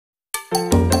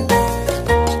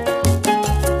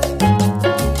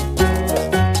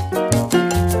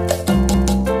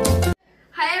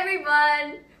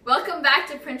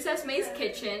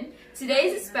kitchen. Today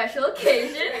is a special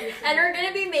occasion, and we're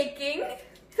gonna be making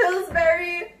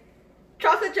Pillsbury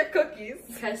chocolate chip cookies.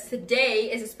 because today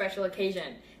is a special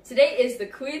occasion. Today is the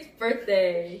Queen's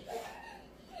birthday.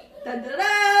 Dun, dun,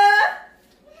 dun.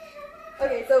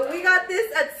 Okay, so we got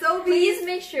this at Sobeys. Please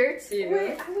make sure to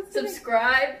Wait,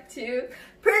 subscribe to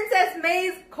Princess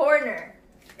May's Corner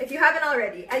if you haven't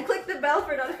already, and click the bell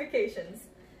for notifications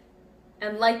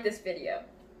and like this video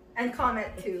and comment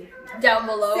too. down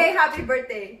below. Say happy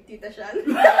birthday, Tita Shan.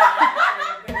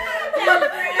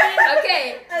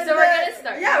 Okay, so we're gonna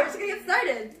start. Yeah, we're just gonna get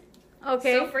started.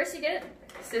 Okay. So first you get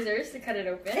scissors to cut it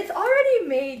open. It's already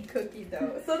made cookie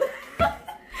dough, so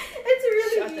it's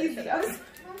really Shut easy. up.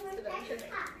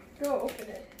 Go open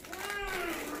it.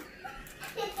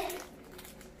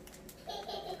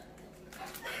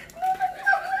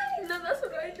 No, that's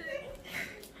what I did.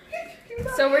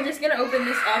 So we're just gonna open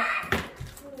this up.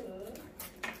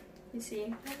 You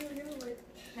see?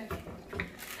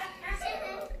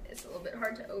 It's a little bit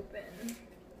hard to open.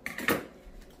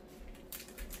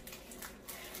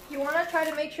 You want to try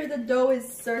to make sure the dough is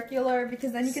circular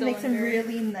because then you can make some Cylinder.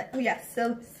 really nice. Oh yeah,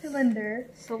 cylinder.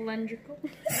 Cylindrical.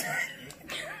 Wait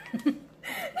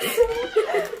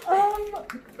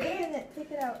a minute,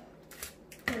 take it out.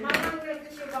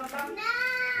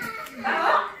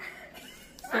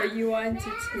 So you want to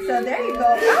take... So there you go.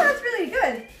 Oh, that's really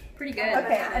good. Pretty good.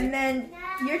 Okay, and then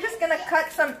you're just gonna cut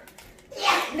some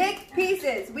thick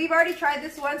pieces. We've already tried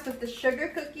this once with the sugar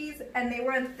cookies, and they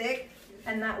weren't thick,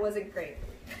 and that wasn't great.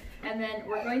 And then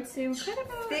we're going to cut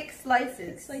about Thick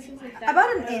slices. slices like that.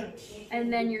 About an inch.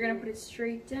 And then you're gonna put it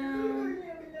straight down.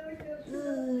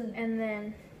 And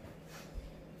then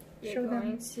you're Show them.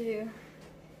 going to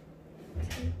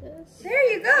take this. There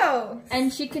you go.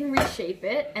 And she can reshape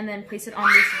it and then place it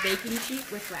on this baking sheet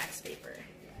with wax paper.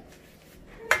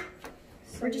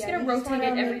 So We're just yeah, gonna you rotate wanna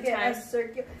it every make a time.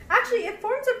 Actually, it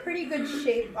forms a pretty good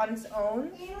shape on its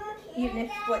own, even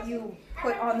if what you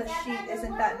put on the sheet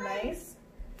isn't that nice.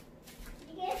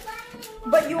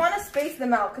 But you want to space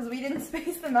them out because we didn't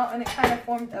space them out and it kind of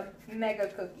formed a mega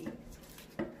cookie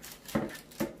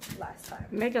last time.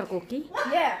 Mega cookie?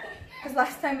 Yeah, because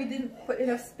last time we didn't put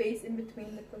enough space in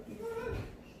between the cookies.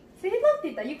 See, look,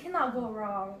 Tita, you cannot go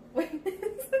wrong with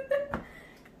this.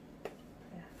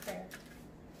 Yeah, there.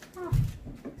 Oh.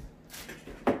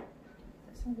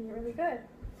 This will be really good.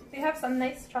 They have some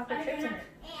nice chocolate chips in it.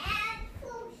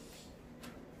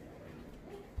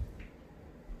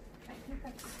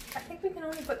 I think we can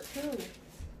only put 2.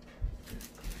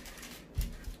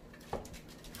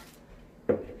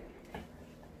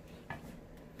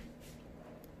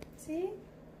 See?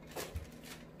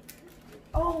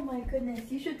 Oh my goodness,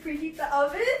 you should preheat the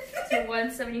oven. To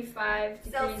 175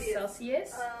 degrees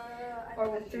Celsius or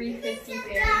with 350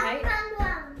 Fahrenheit.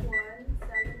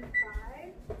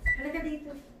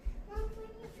 175.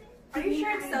 Are you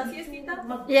sure it's Celsius,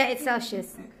 Tita? Yeah, it's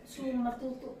Celsius.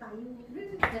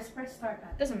 Just press start.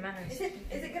 Doesn't matter. Is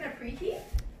it gonna preheat?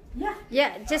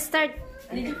 Yeah, just start.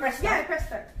 Did you press Yeah, I start? pressed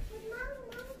start.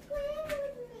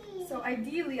 So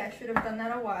ideally, I should have done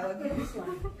that a while ago.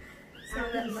 So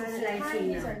that my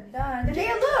lines are done.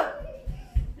 Jaya, look!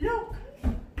 Look!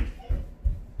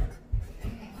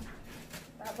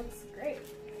 That looks great.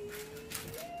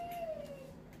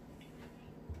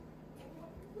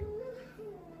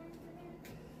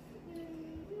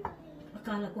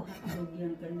 Akala ko hotdog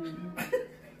yan kanina.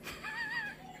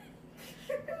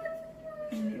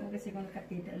 Hindi ko kasi kung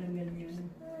nakakita lang yan.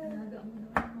 Alaga mo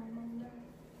naman.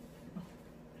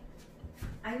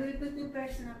 I will put you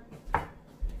first na.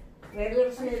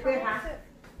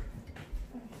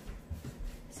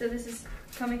 So this is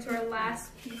coming to our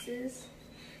last pieces.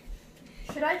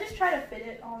 Should I just try to fit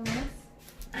it on this?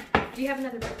 Do you have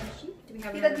another baking sheet? Do we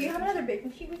have Tita, do you have another baking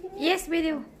sheet we can use? Yes, we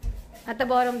do. At the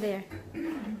bottom there.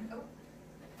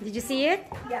 Did you see it?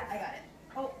 Yeah, I got it.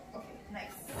 Oh, okay,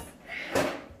 nice.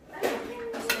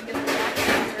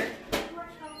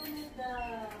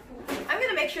 I'm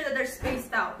gonna make sure that they're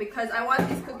spaced out because I want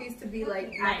these cookies to be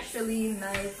like actually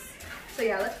nice. So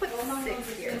yeah, let's put 6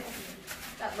 here.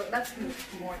 That's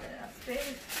more than enough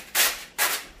space.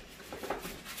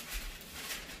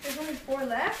 There's only 4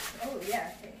 left. Oh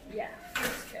yeah. Okay. Yeah,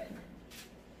 that's good.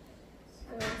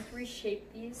 So let's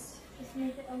reshape these. Just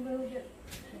make it a little bit.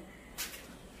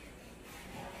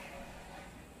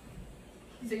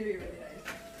 These are gonna be really nice.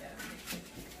 Yeah.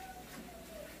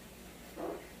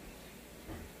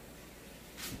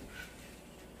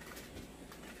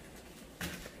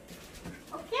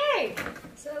 Okay,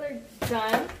 so they're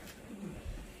done.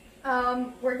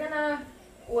 We're gonna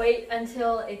Wait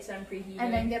until it's done preheating.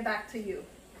 and then get back to you.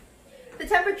 the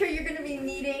temperature you're going to be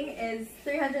needing is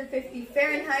 350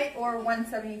 Fahrenheit or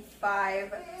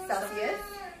 175 Celsius.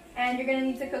 And you're going to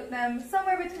need to cook them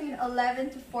somewhere between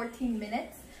 11 to 14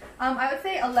 minutes. I would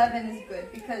say 11 is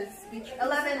good because each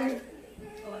 11.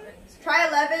 Try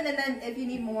 11, and then if you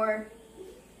need more,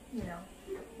 you know,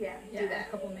 do that.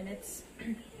 A couple minutes.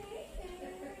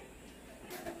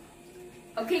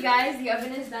 Okay guys, the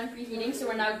oven is done preheating, so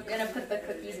we're now gonna put the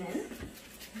cookies in.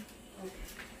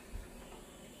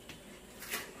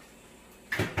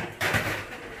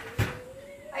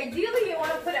 Ideally, you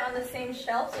want to put it on the same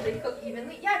shelf so they cook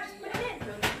evenly. Yeah, just put it in.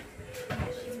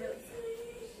 She's really...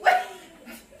 What?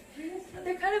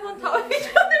 They're kind of on top of each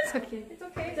other. It's okay. It's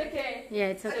okay. It's okay. Yeah,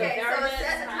 it's okay. Okay, so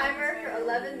set the timer for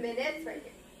 11 minutes. Right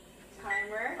here.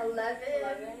 Timer. 11.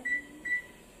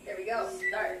 There we go.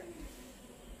 Start.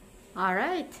 All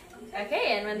right.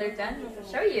 Okay, and when they're done,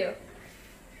 we'll show you.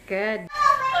 Good.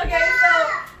 Okay,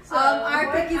 so our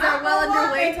cookies are well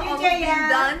underway to almost being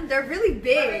done. They're really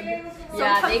big. So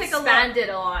Yeah, come they take a look. expanded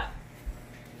a lot.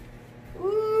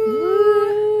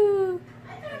 Ooh.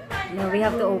 No, we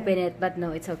have to open it, but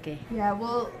no, it's okay. Yeah,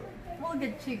 we'll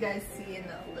get you guys see in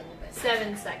a little bit.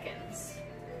 7 seconds.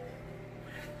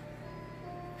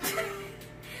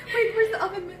 Wait, where's the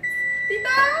oven mitts?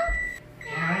 Tita?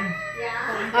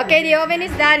 Yeah. Okay, the oven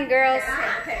is done, girls.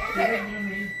 Okay.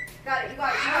 Got it, you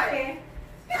got it.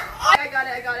 I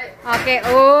got it. Okay.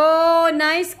 Oh,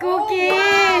 nice cookies.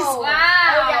 Oh,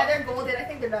 Wow. Oh yeah, they're golden. I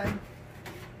think they're done.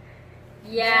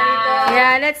 Yeah.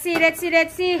 Yeah, let's see. Do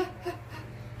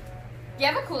you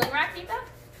have a cooling rack, Tita?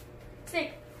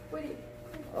 Stick.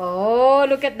 Oh,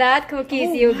 look at that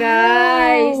cookies, you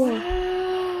guys.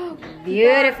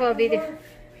 Beautiful.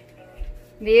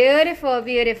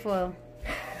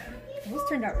 Those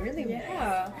turned out really well.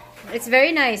 Yeah. It's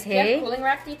very nice, Do you have a hey? cooling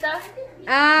rack, Tita?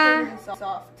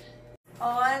 Soft.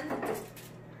 On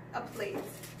a plate.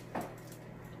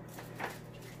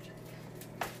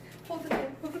 Hold it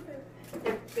in.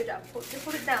 There, good job. Just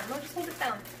hold it down. No, just hold it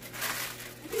down.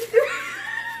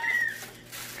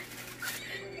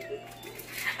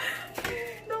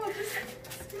 No, just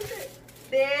scoop it.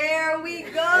 There we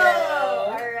go.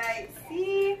 Alright,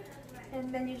 see?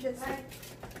 And then you just...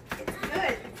 It's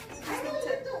good. You just need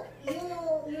to...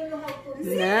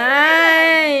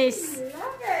 Nice.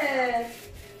 Love it.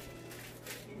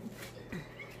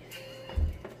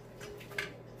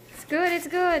 It's good. It's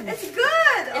good. It's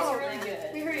really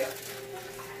good. We hurry up.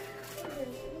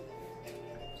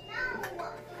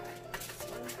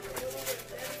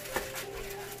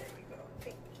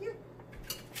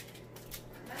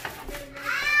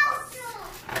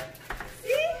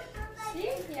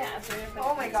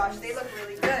 Oh my gosh, they look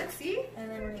really good. See? And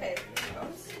then we're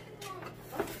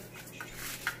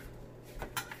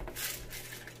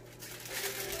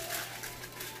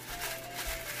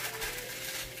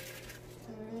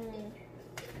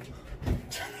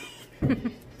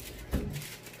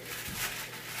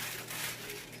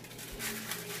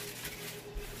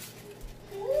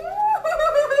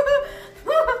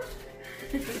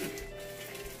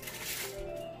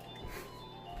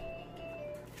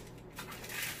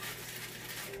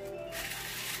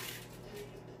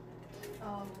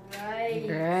Okay.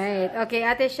 Right. Okay,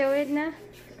 ate, show it na.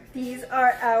 These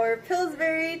are our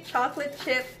Pillsbury chocolate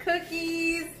chip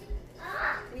cookies.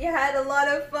 We had a lot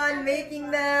of fun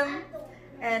making them,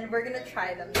 and we're gonna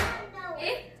try them now.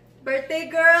 Birthday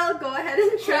girl, go ahead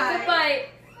and try. Take a bite.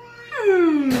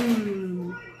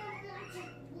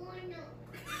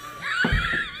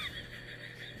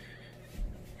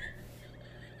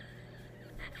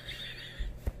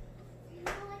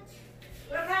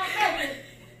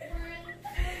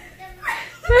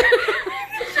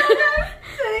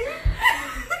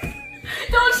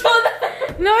 Don't show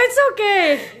that. No, it's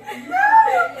okay.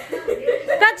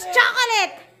 That's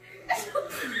chocolate.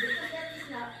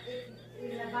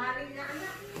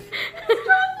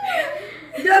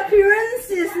 The appearance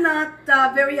is not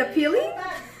very appealing,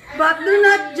 but do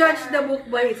not judge the book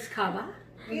by its cover.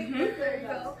 There you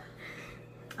go.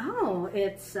 Oh,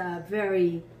 it's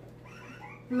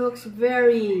looks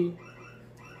very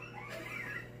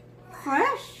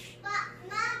fresh,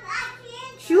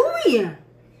 chewy.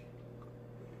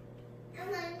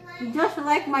 Just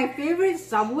like my favorite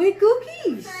Subway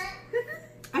cookies.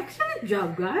 Excellent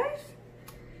job, guys.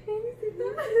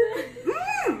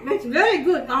 It's very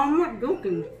good. I'm not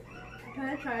joking. Can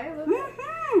I try it?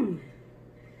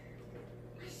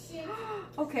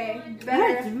 Okay, That's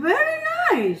better. very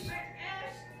nice.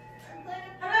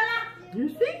 You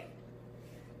see?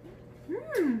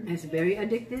 It's very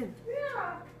addictive.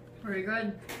 Very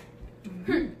good.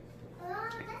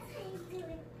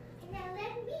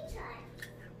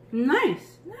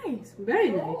 Nice. Nice.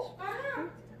 Very nice.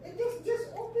 It is just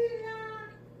open.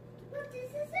 What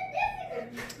is the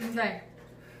certificate?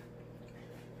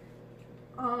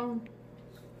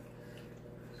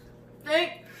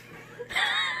 Okay.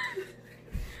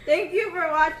 Thank you for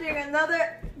watching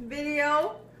another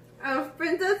video of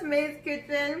Princess May's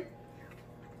Kitchen.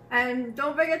 And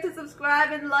don't forget to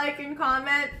subscribe and like and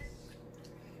comment.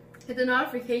 Hit the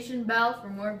notification bell for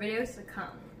more videos to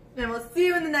come. And we'll see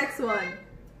you in the next one.